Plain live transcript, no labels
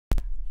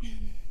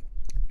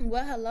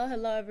Well,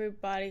 hello,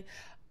 everybody.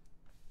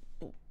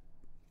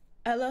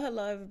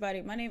 Hello,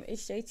 everybody. My name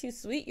is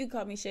Shaytosweet. You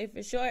call me Shay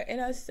for short,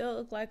 and I still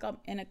look like I'm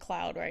in a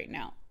cloud right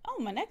now. Oh,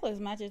 my necklace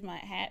matches my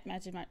hat,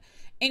 matches my.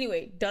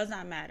 Anyway, does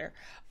not matter.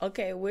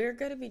 Okay, we're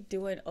gonna be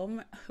doing.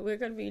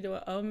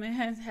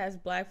 OMNI has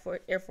Black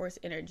Air Force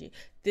energy.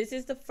 This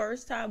is the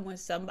first time when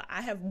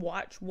I have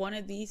watched one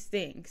of these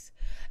things,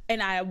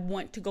 and I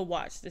want to go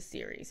watch the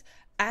series.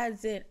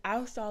 As in,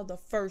 I saw the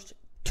first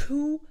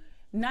two.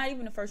 Not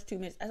even the first 2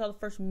 minutes. I saw the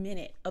first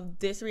minute of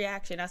this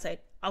reaction. I said,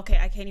 okay,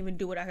 I can't even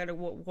do it. I gotta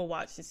go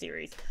watch the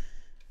series.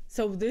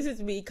 So this is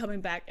me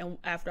coming back and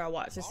after I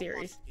watch the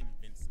series.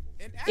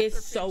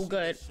 It's so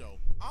good. Show,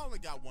 I only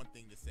got one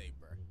thing to say,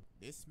 bro.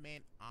 This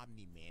man,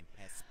 OMNI Man,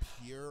 has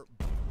pure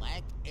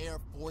Black Air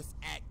Force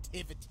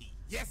activity.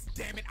 Yes,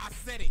 damn it, I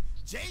said it.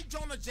 J.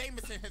 Jonah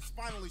Jameson has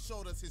finally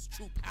showed us his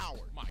true power.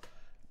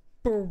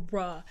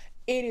 Bruh,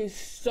 it is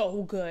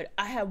so good.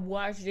 I have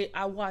watched it.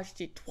 I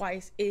watched it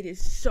twice. It is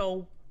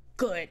so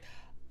good.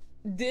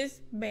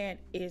 This man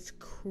is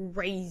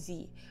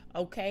crazy,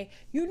 okay?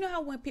 You know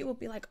how when people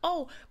be like,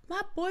 oh,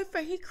 my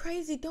boyfriend, he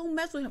crazy. Don't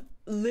mess with him.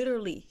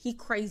 Literally, he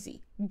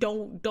crazy.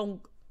 Don't.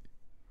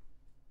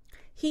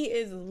 He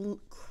is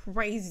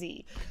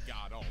crazy.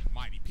 God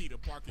almighty, Peter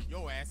Parker,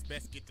 your ass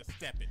best get to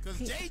stepping. Because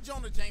J.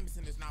 Jonah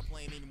Jameson is not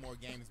playing any more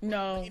games. Bro.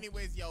 No. But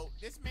anyways, yo,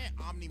 this man,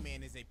 OMNI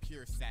Man, is a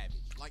pure savage.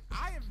 Like,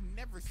 I have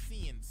never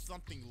seen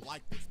something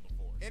like this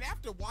before. And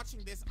after watching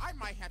this, I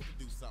might have to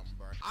do something,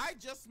 bro. I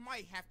just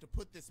might have to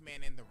put this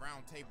man in the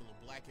round table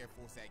of Black Air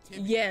Force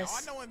activity. Yes.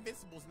 Now, I know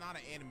Invincible's not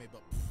an anime,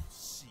 but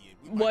shit.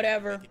 We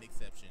Whatever. Make an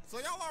exception. So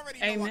y'all already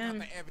know I got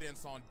the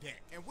evidence on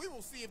deck. And we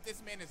will see if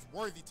this man is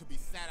worthy to be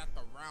sat at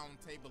the round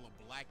table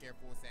of Black Air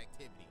Force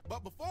activity.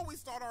 But before we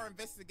start our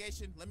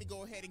investigation, let me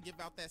go ahead and give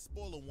out that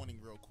spoiler warning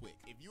real quick.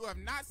 If you have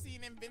not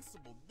seen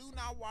Invincible, do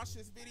not watch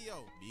this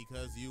video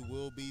because you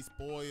will be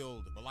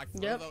spoiled. But like for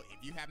real though,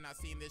 if you have not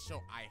seen this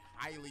show, I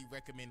highly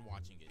recommend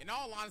watching it. In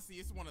all honesty,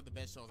 it's one of the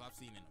best shows I've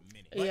seen in a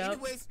minute. But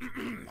anyways,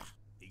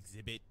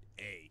 Exhibit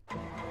A.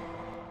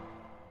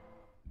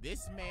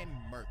 This man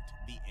murked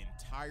the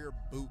entire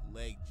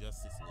bootleg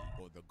Justice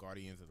League, or the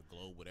Guardians of the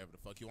Globe, whatever the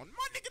fuck you want.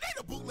 My nigga, they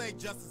the bootleg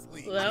Justice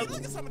League. I mean,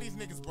 look at some of these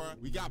niggas, bro.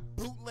 We got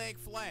bootleg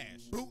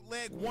Flash,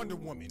 bootleg Wonder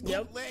Woman,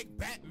 bootleg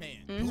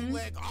Batman,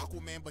 bootleg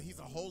Aquaman, but he's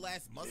a whole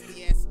ass,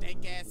 musty ass,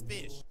 stank ass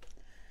fish.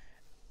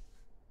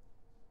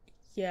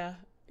 Yeah.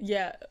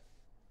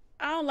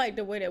 I don't like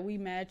the way that we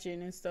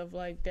matching and stuff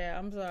like that.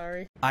 I'm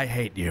sorry. I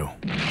hate you.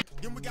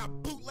 Then we got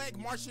bootleg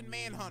Martian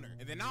Manhunter.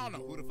 And then I don't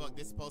know who the fuck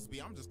this is supposed to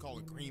be. I'm just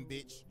calling Green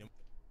Bitch.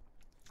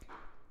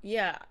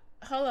 Yeah.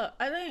 Hold up.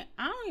 I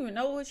don't even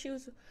know what she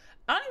was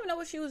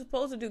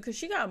supposed to do because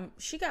she got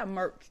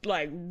murked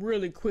like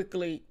really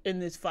quickly in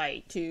this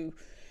fight too.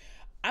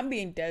 I'm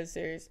being dead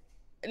serious.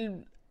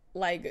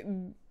 Like,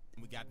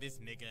 we got this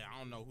nigga. I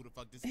don't know who the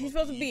fuck this he's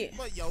supposed to be.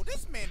 But yo,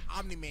 this man,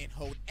 OMNI Man,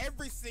 hold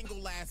every single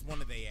last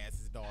one of their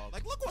asses, dog.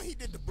 Like, look what he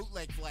did to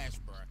bootleg Flash,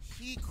 bro.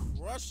 He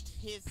crushed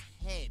his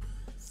head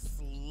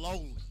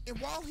slowly. And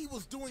while he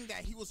was doing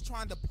that, he was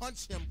trying to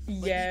punch him, but he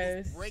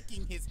was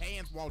breaking his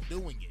hands while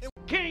doing it.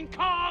 King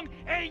Kong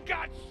ain't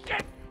got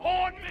shit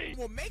on me.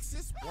 What makes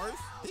this worse,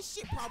 this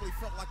shit probably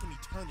felt like an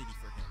eternity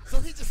for him. So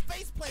he just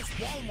face plants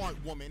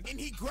Walmart woman, and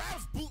he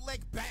grabs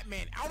bootleg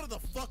Batman out of the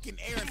fucking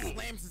air and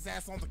slams his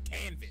ass on the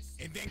canvas.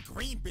 And then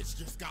Green Bitch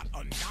just got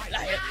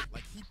annihilated.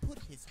 Like, he put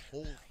his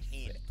whole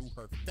hand through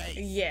her face.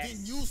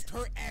 Then used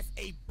her as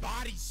a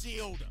body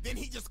shield. Then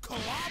he just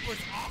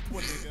clobbers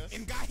Aqua nigga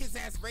and got his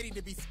ass ready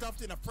to be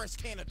stuffed in a fresh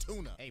can of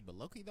tuna. Hey, but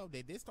low-key though,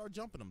 they did start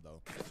jumping him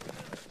though.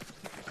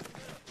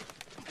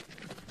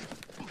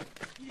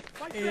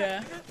 Fight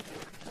back,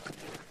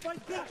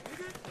 fight back,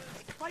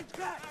 fight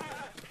back,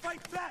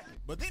 fight back.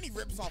 But then he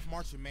rips off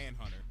Martian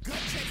Manhunter. Gut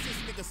checks this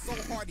nigga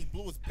so hard he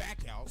blew his back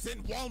out.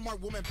 Sent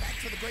Walmart woman back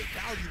to the great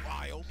value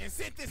aisle. And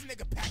sent this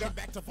nigga packing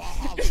back to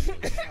Valhalla.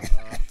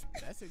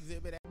 That's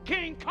Exhibit A.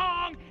 King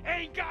Kong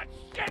ain't got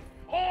shit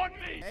on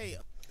me. Hey.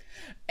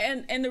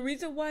 And the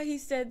reason why he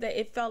said that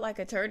it felt like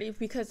eternity is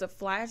because the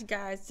Flash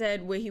guy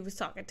said when he was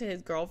talking to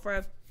his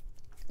girlfriend,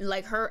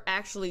 like her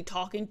actually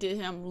talking to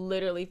him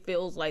literally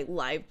feels like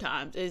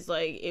lifetimes. It's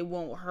like it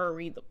won't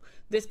hurry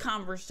this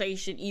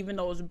conversation, even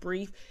though it's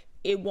brief,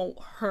 it won't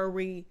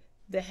hurry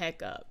the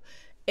heck up.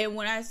 And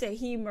when I say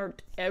he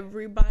murked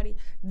everybody,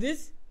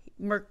 this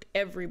murked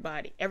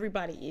everybody.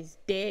 Everybody is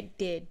dead.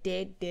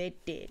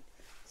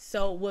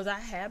 So was I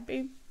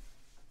happy?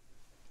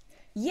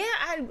 Yeah,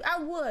 I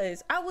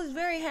was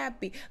very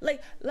happy.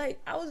 Like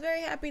I was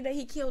very happy that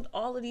he killed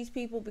all of these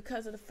people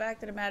because of the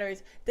fact of the matter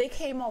is they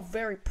came off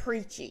very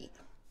preachy.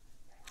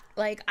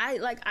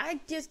 I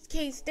just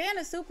can't stand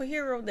a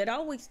superhero that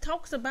always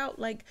talks about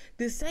like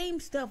the same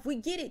stuff. We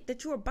get it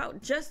that you're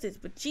about justice,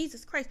 but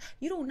Jesus Christ,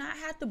 you do not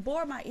have to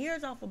bore my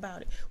ears off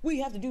about it. We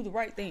have to do the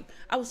right thing.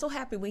 I was so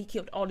happy when he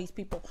killed all these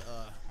people.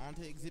 On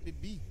to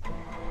Exhibit B.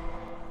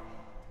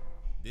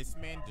 This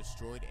man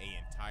destroyed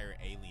an entire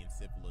alien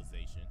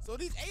civilization. So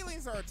these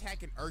aliens are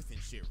attacking Earth and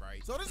shit,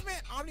 right? So this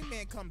man,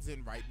 Omni-Man, comes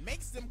in, right?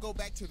 Makes them go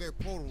back to their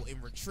portal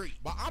and retreat.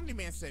 But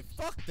Omni-Man said,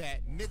 fuck that,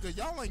 nigga,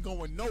 y'all ain't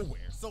going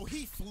nowhere. So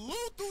he flew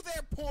through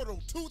their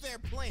portal to their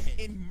planet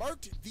and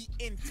murked the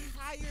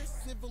entire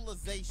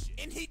civilization.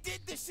 And he did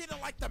this shit in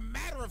like the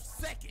matter of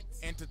seconds.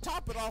 And to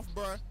top it off,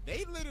 bruh,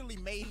 they literally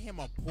made him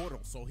a portal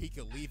so he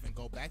could leave and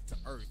go back to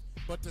Earth.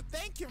 But to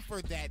thank him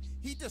for that,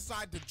 he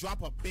decided to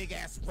drop a big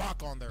ass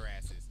rock on their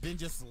asses, then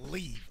just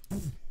leave.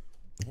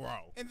 Bro.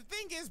 And the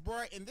thing is,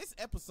 bro, in this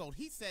episode,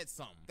 he said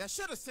something that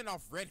should have sent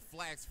off red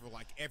flags for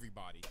like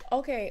everybody.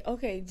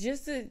 Okay,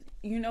 just to,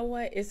 you know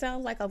what, it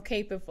sounds like I'm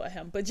caping for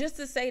him, but just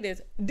to say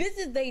this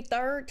is their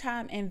third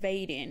time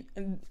invading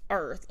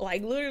Earth.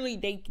 Like literally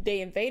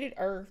they invaded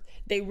Earth,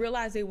 they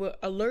realized they were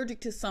allergic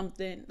to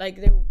something, like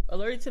they were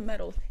allergic to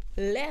metals,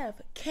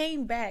 left,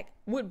 came back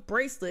with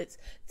bracelets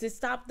to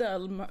stop the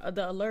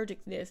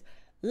allergicness,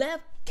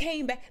 left,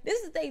 came back.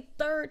 This is their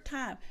third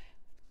time.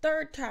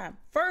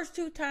 First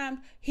 2 times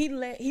he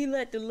let his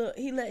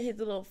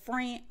little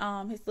friend,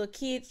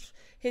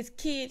 his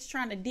kids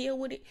trying to deal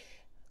with it.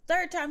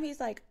 Third time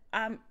he's like,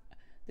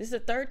 this is the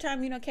third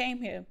time you done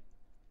came here.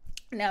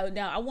 Now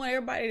I want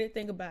everybody to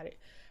think about it.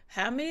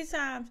 How many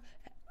times,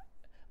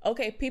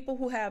 okay, people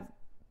who have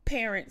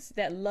parents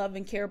that love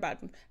and care about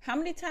them, how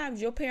many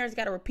times your parents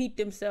got to repeat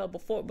themselves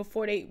before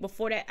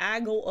that eye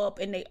go up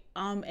and the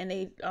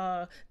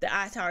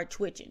eye start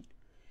twitching?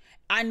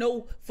 I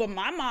know for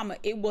my mama,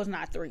 it was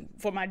not 3.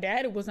 For my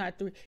dad, it was not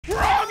 3.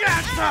 Wrong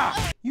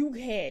answer! You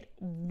had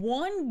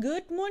one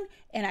good one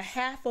and a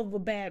half of a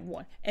bad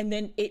one. And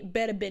then it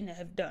better been to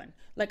have done.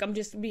 Like, I'm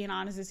just being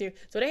honest this here.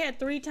 So they had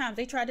 3 times.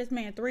 They tried this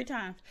man 3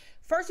 times.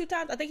 First 2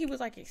 times, I think he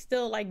was like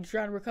still like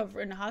trying to recover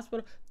in the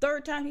hospital.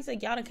 Third time, he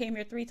said, y'all done came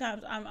here 3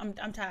 times. I'm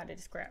tired of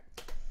this crap.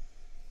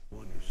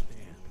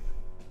 Understand,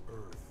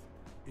 Earth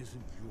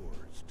isn't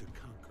yours to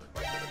conquer.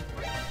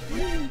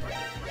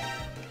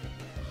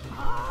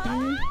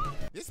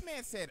 This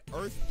man said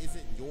Earth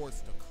isn't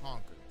yours to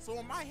conquer. So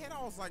in my head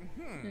I was like,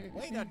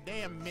 wait a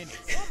damn minute,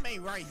 something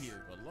ain't right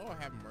here. But Lord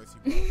have mercy,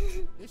 bro.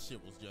 This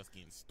shit was just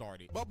getting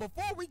started. But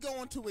before we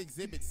go into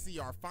Exhibit C,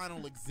 our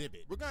final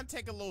exhibit, we're gonna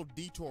take a little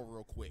detour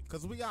real quick,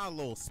 because we got a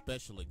little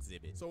special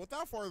exhibit. So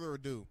without further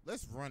ado,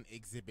 let's run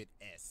Exhibit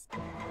S.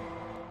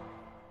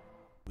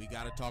 We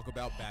gotta talk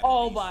about battle.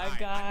 Oh my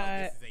God. I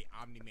know this is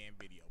a Omni-Man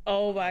video.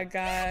 Oh my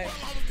God. I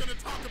was gonna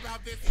talk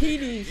about this. He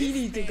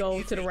needs to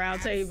go to the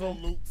round table.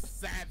 Absolute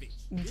savage.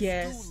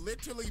 Yes. This dude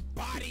literally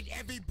bodied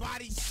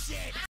everybody's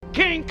shit.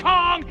 King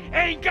Kong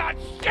ain't got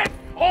shit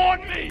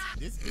on me!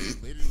 This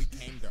dude literally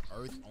came to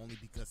Earth only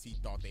because he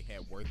thought they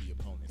had worthy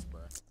opponents,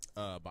 bro.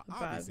 But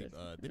obviously,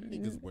 them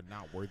niggas were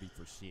not worthy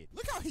for shit.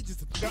 Look how he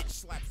just bitch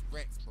slaps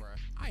Rex, bro.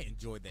 I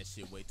enjoyed that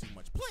shit way too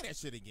much. Play that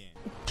shit again.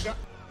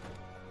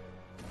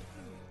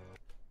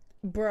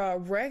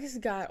 Bruh, Rex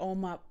got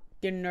on my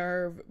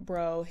nerve,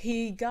 bro.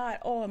 He got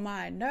on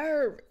my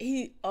nerve.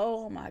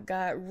 Oh my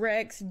God,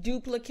 Rex,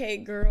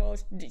 duplicate girl.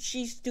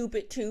 She's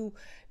stupid too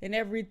and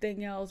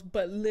everything else.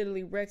 But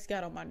literally, Rex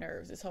got on my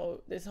nerves this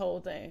whole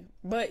thing.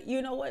 But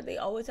you know what? They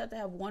always have to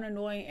have one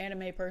annoying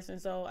anime person.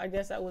 So I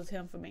guess that was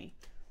him for me.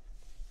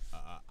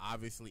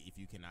 Obviously, if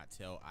you cannot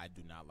tell, I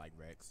do not like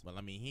Rex. But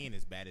I mean, he ain't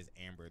as bad as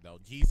Amber, though.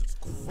 Jesus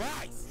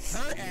Christ.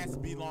 Her ass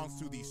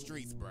belongs to these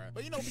streets, bruh.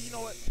 But you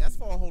know what? That's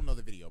for a whole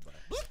nother video,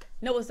 bruh.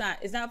 No, it's not.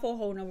 It's not for a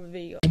whole nother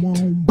video.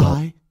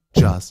 I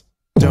just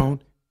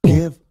don't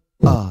give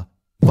a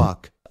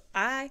fuck.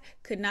 I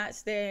could not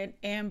stand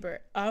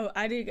Amber.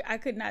 I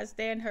could not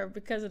stand her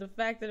because of the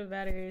fact of the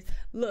matter is,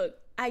 look,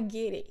 I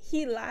get it.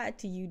 He lied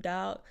to you,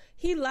 dog.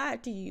 He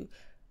lied to you.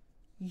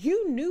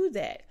 You knew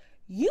that.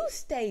 You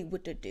stayed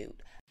with the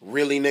dude.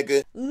 Really,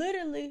 nigga?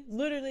 Literally.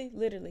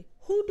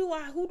 Who do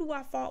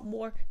I fault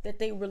more that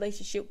their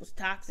relationship was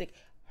toxic?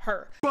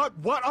 Her. But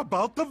what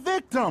about the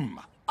victim?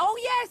 Oh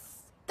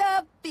yes,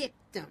 the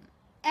victim.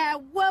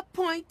 At what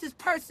point does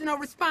personal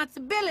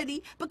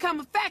responsibility become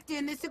a factor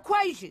in this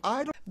equation?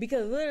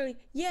 Because literally,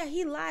 yeah,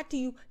 he lied to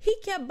you. He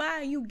kept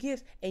buying you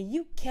gifts and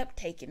you kept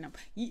taking them.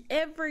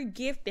 Every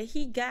gift that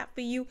he got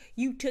for you,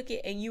 you took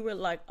it and you were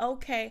like,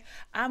 okay,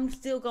 I'm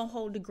still going to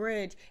hold the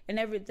grudge and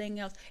everything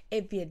else.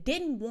 If you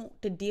didn't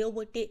want to deal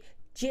with it,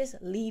 just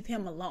leave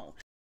him alone.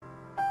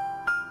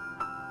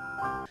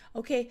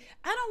 Okay,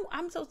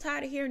 I'm so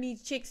tired of hearing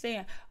these chicks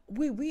saying,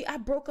 I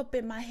broke up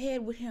in my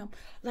head with him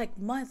like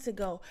months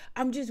ago.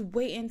 I'm just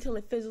waiting until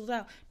it fizzles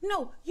out.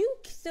 No, you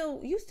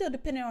still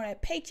depending on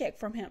that paycheck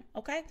from him,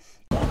 okay?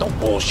 Don't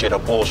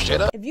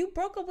bullshitter. If you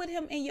broke up with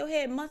him in your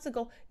head months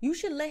ago, you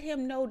should let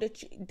him know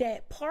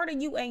that part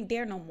of you ain't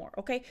there no more,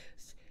 okay?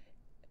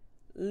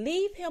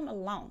 Leave him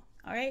alone,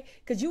 all right?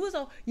 Because you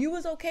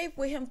was okay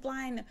with him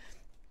flying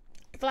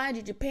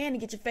to Japan to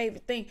get your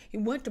favorite thing. He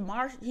went to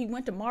Mars,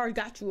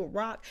 got you a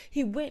rock.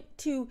 He went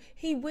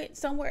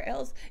somewhere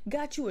else,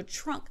 got you a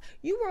trunk.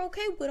 You were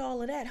okay with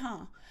all of that,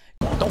 huh?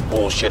 Don't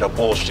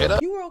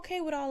bullshitter. You were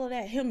okay with all of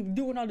that, him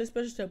doing all this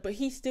special stuff, but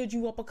he stood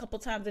you up a couple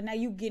times, and now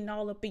you getting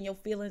all up in your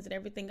feelings and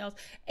everything else.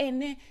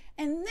 And then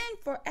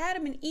for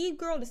Adam and Eve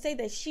girl to say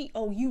that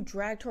you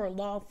dragged her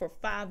along for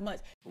 5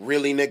 months.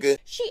 Really, nigga?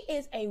 She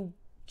is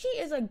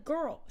a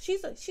girl.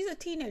 She's a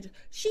teenager.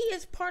 She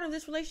is part of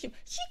this relationship.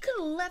 She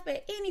could have left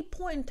at any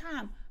point in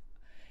time.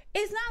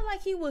 It's not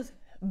like he was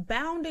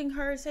bounding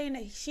her, saying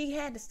that she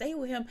had to stay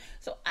with him.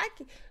 So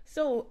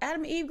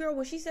Adam and Eve girl,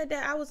 when she said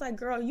that, I was like,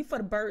 girl, you for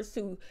the birds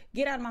too.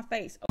 Get out of my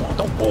face.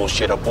 Don't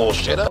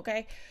bullshitter.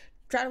 Okay?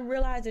 Try to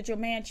realize that your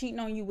man cheating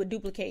on you would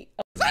duplicate.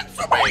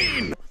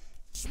 Smacks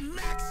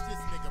this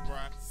nigga,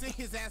 bruh. Send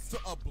his ass to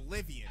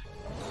oblivion.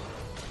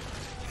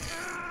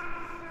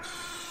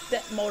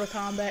 That Mortal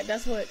Kombat,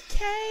 that's what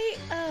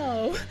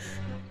KO.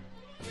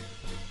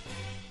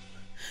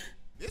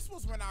 This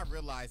was when I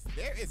realized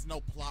there is no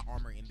plot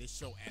armor in this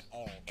show at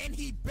all. And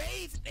he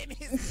bathed in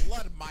his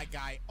blood, my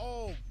guy.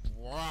 Oh,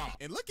 bro.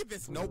 And look at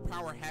this no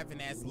power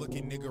having ass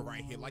looking nigga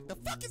right here. Like, the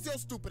fuck is your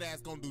stupid ass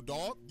gonna do,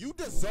 dog? You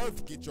deserve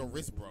to get your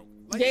wrist broke.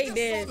 Like, you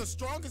just saw the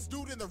strongest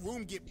dude in the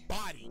room get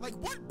bodied. Like,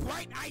 what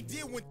bright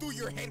idea went through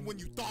your head when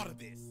you thought of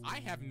this?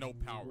 I have no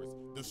powers.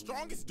 The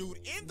strongest dude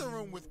in the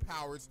room with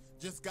powers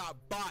just got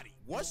bodied.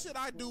 What should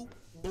I do?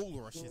 Bull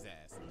rush his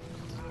ass.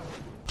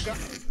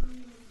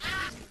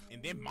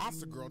 And then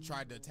Monster Girl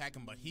tried to attack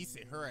him, but he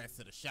sent her ass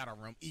to the shadow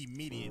realm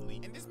immediately.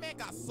 And this man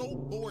got so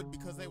bored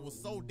because they were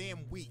so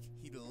damn weak,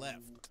 he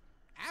left.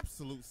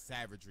 Absolute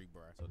savagery,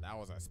 bro. So that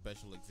was our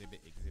special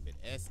exhibit, Exhibit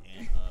S,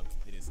 and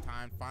it is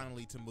time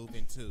finally to move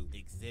into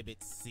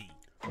Exhibit C.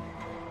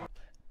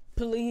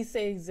 Please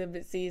say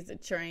Exhibit C is the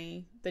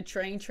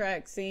train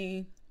track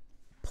scene.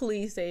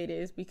 Please say it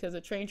is, because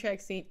the train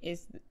track scene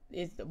is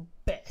the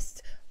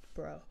best,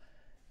 bro.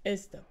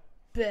 It's the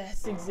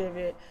best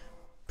exhibit.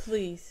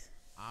 Please.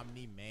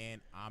 Omni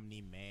man.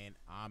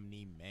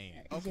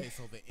 Okay,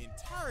 so the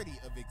entirety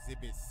of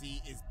Exhibit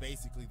C is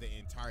basically the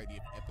entirety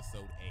of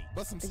Episode 8.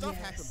 But some stuff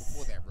happened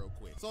before that real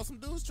quick. So some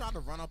dudes tried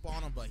to run up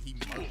on him, but he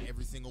murdered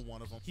every single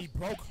one of them. He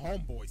broke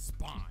Homeboy's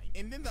spine.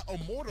 And then the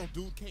immortal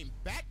dude came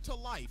back to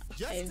life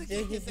just to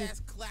get his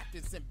ass clapped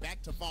and sent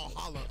back to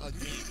Valhalla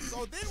again.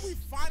 So then we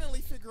finally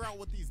figure out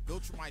what these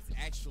Viltrumites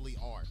actually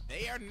are.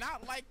 They are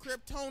not like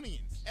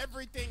Kryptonians.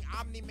 Everything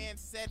Omni-Man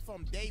said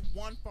from day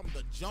one from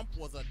the jump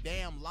was a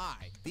damn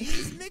lie.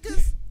 These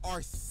niggas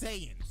are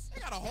Saiyans.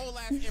 They got a whole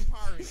ass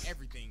empire and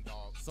everything,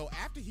 dog. So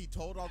after he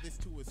told all this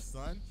to his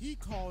son, he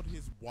called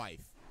his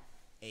wife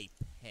a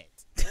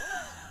pet.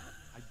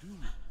 I do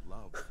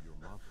love your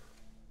mother,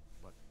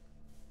 but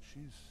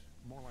she's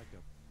more like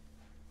a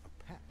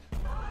pet.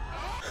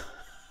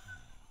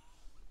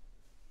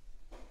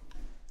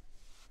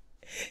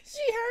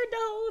 She heard the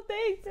whole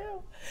thing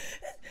too.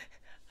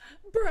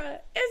 Bruh,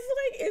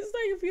 it's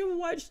like if you ever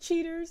watch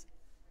Cheaters.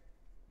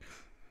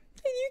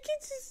 And you can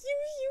just,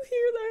 you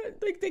hear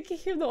that, like they can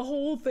hear the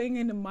whole thing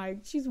in the mic.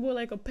 She's more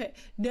like a pet.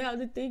 Now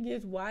the thing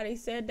is, why they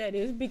said that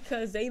is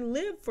because they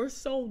lived for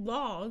so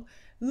long.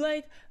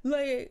 Like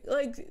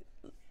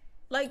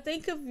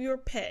think of your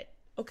pet,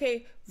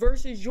 okay,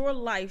 versus your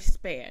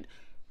lifespan.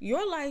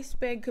 Your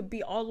lifespan could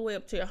be all the way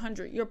up to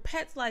 100. Your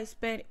pet's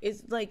lifespan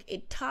is like,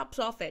 it tops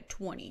off at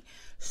 20.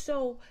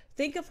 So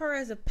think of her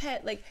as a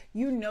pet. Like,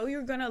 you know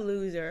you're gonna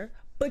lose her,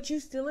 but you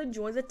still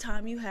enjoy the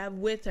time you have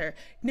with her.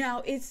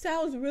 Now, it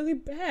sounds really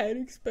bad,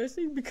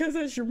 especially because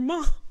that's your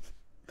mom.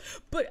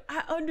 But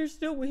I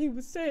understood what he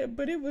was saying,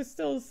 but it was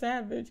so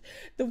savage.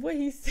 The way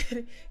he said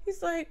it,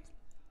 he's like,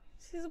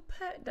 she's a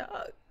pet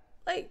dog.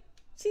 Like,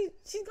 she's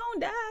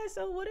gonna die,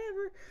 so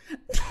whatever.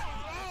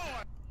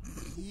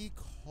 He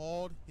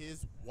called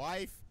his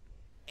wife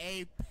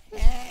a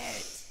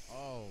pet.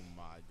 Oh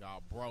my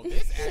God, bro.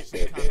 This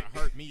actually kind of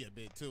hurt me a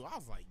bit too. I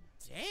was like,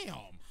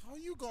 damn, how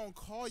you gonna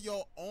call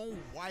your own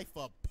wife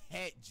a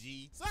pet,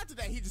 G? So after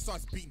that, he just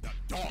starts beating the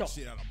dog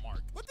shit out of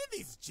Mark. But then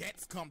these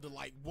jets come to,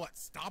 like, what,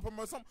 stop him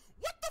or something?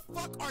 What the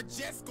fuck are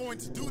jets going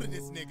to do to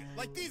this nigga?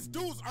 Like, these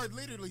dudes are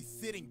literally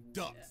sitting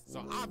ducks.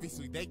 So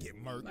obviously they get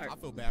murked. I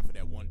feel bad for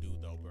that one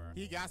dude though, bro.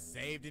 He got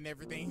saved and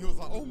everything. He was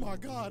like, oh my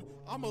God,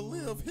 I'ma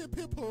live, hip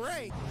hip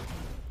hooray.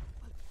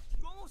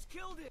 You almost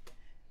killed it.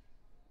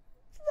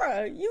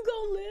 Bruh, you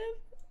gonna live?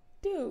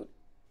 Dude,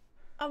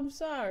 I'm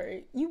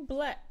sorry. You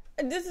black.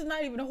 This is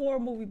not even a horror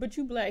movie, but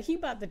you black. He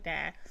about to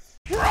die.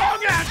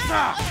 Wrong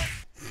answer!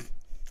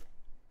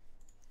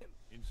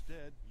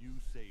 Instead, you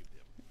saved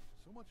him.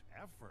 So much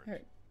effort.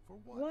 Hurt. For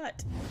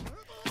what?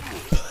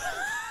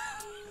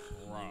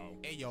 Bro.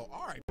 Hey, yo,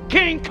 alright.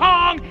 King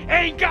Kong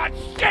ain't got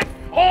shit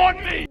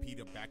on me!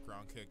 Peter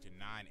background character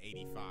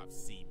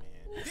 985C, man.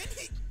 Then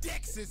he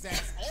decks his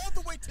ass all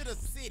the way to the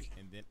city.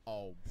 And then,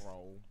 oh,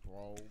 bro.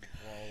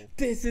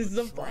 This is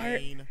the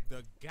part.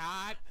 The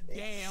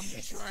goddamn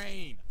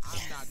train.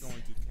 I'm not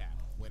going to cap.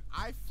 When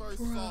I first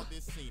saw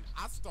this scene,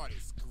 I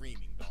started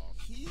screaming, dog.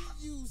 He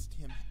used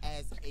him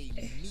as a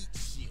meat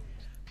shield.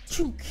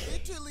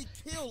 Literally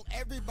killed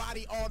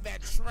everybody on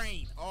that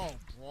train. Oh,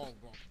 bro.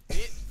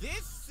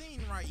 This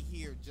scene right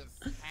here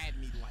just had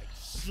me, like,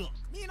 shook.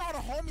 Me and all the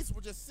homies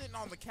were just sitting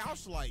on the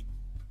couch like,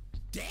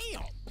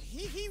 damn,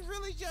 he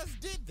really just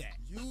did that.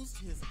 Used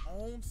his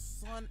own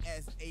son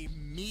as a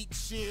meat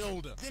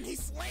shield. Then he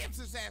slams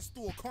his ass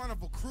through a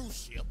Carnival cruise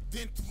ship.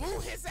 Then threw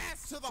his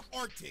ass to the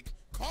Arctic,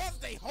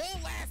 caused a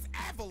whole ass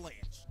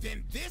avalanche.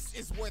 Then this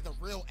is where the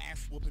real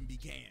ass whooping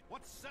began.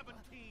 What's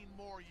 17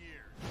 more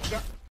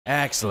years?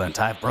 Excellent.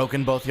 I've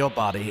broken both your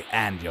body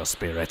and your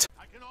spirit.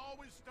 I can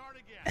always start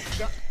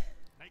again.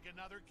 Make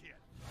another kid.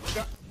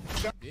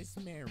 This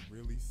man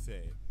really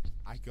said,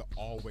 I could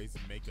always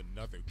make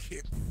another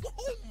kid.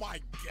 Oh my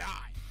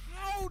God.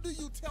 How do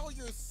you tell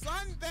your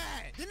son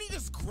that? Then he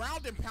just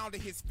ground and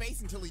pounded his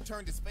face until he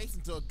turned his face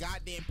into a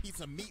goddamn piece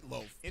of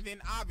meatloaf. And then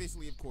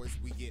obviously, of course,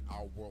 we get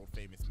our world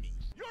famous meme.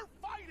 You're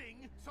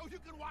fighting so you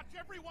can watch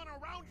everyone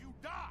around you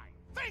die.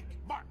 Think,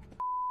 Mark.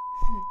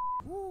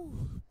 Woo.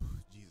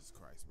 Jesus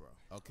Christ, bro.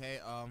 Okay,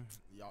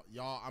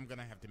 y'all, I'm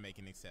gonna have to make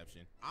an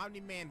exception.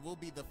 Omni-Man will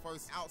be the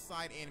first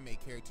outside anime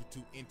character to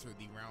enter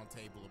the round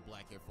table of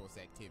Black Air Force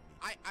activity.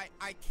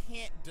 I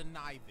can't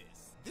deny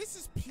this. This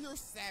is pure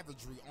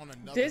savagery on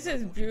another This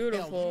level. is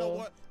beautiful. Hell, you know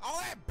what? All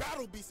that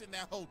battle beast in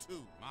that hole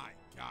too. My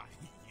God.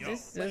 Yo.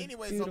 This But is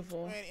anyways,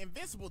 beautiful. So, man,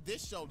 Invincible,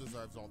 this show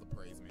deserves all the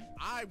praise, man.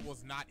 I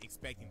was not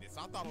expecting this.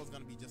 I thought it was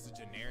gonna be just a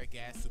generic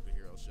ass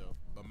superhero show.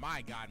 But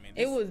my God, man,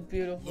 It was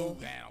beautiful.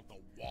 blew that out the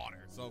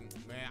water. So,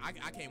 man,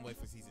 I can't wait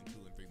for season 2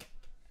 and 3.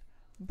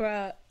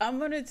 Bruh, I'm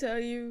gonna tell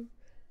you,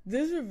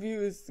 this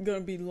review is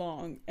gonna be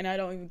long, and I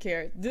don't even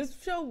care.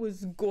 This show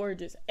was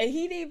gorgeous, and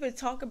he didn't even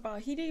talk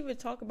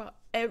about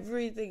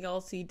everything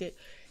else he did.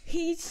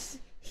 He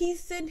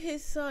sent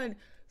his son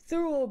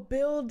through a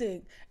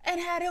building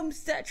and had him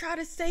try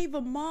to save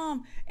a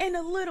mom and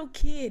a little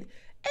kid, and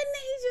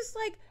then he just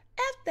like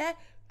F that,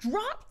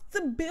 dropped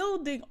the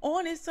building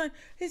on his son.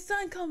 His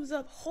son comes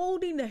up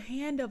holding the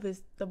hand of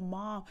the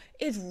mom.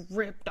 It's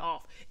ripped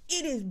off.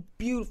 It is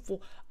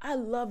beautiful. I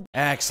love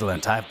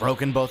Excellent. I've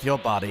broken both your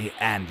body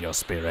and your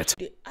spirit.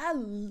 it.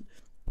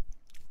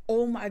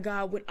 Oh my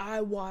God, when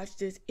I watched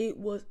this, it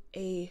was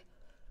a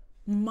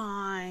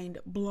mind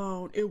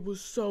blown. It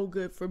was so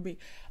good for me.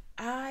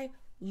 I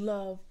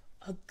love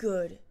a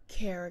good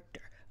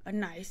character, a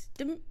nice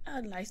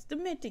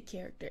demented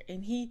character,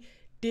 and he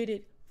did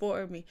it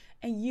for me.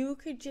 And you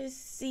can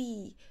just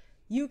see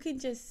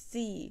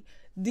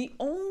the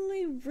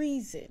only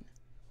reason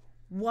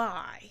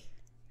why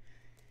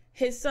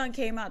his son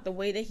came out the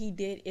way that he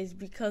did is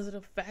because of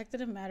the fact of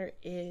the matter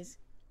is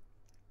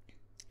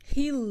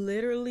he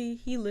literally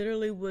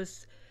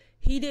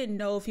didn't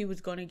know if he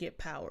was going to get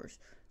powers.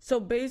 So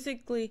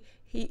basically,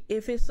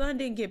 if his son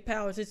didn't get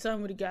powers, his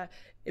son would have got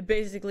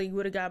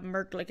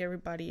murked like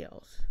everybody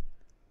else.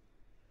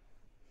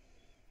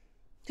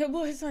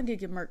 Well, his son did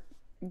get murked,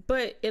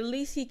 but at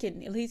least he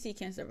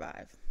can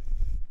survive.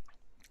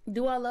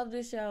 Do I love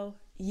this show?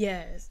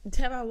 Yes.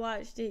 Have I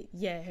watched it?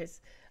 Yes.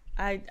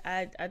 I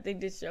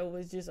think this show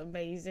was just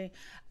amazing.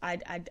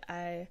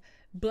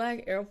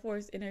 Black Air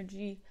Force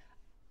energy,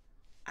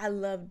 I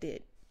loved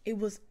it. It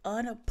was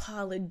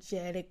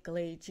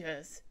unapologetically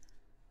just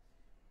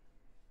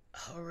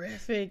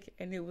horrific,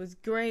 and it was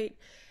great.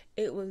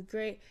 It was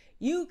great.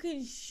 You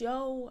can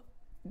show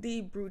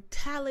the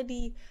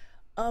brutality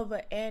of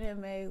an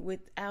anime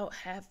without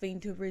having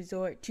to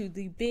resort to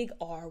the big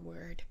R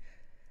word.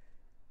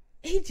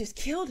 He just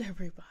killed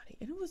everybody,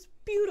 and it was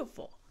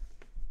beautiful,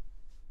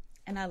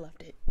 and I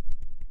loved it.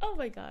 Oh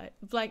my God,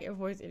 Black Air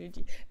Force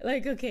energy.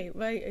 Like, okay,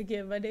 my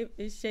name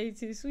is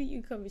Shaytosweet.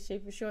 You call me Shay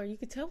for sure. You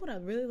can tell what I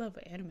really love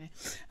an anime.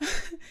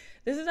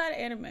 This is not an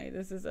anime.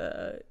 This is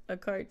a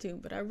cartoon,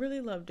 but I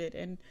really loved it.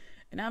 And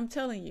I'm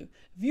telling you,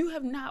 if you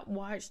have not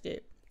watched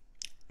it,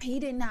 he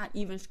did not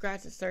even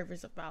scratch the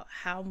surface about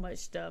how much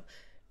stuff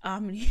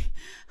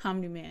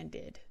Omni-Man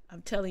did.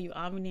 I'm telling you,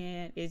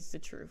 Omni-Man is the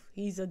truth.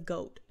 He's a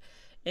GOAT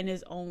in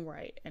his own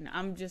right. And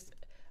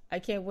I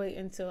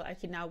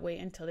cannot wait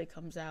until it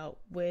comes out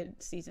with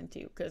season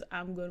 2, because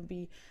I'm going to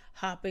be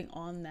hopping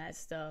on that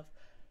stuff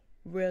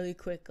really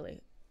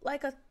quickly.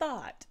 Like a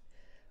thought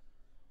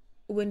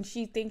when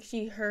she thinks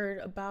she heard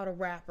about a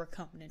rapper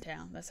coming to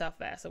town. That's how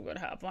fast I'm going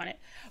to hop on it.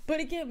 But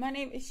again, my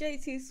name is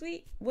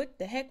Shaytosweet. What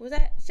the heck was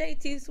that?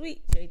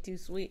 Shaytosweet.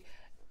 Shaytosweet.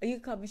 You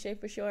can call me Shay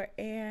for short.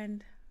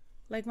 And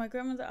like my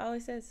grandmother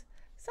always says,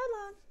 so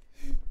long.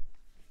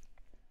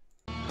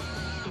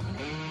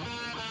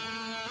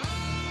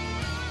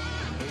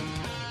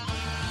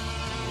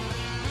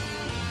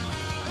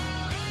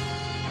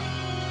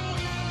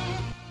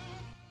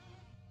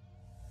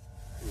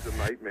 It was a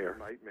nightmare.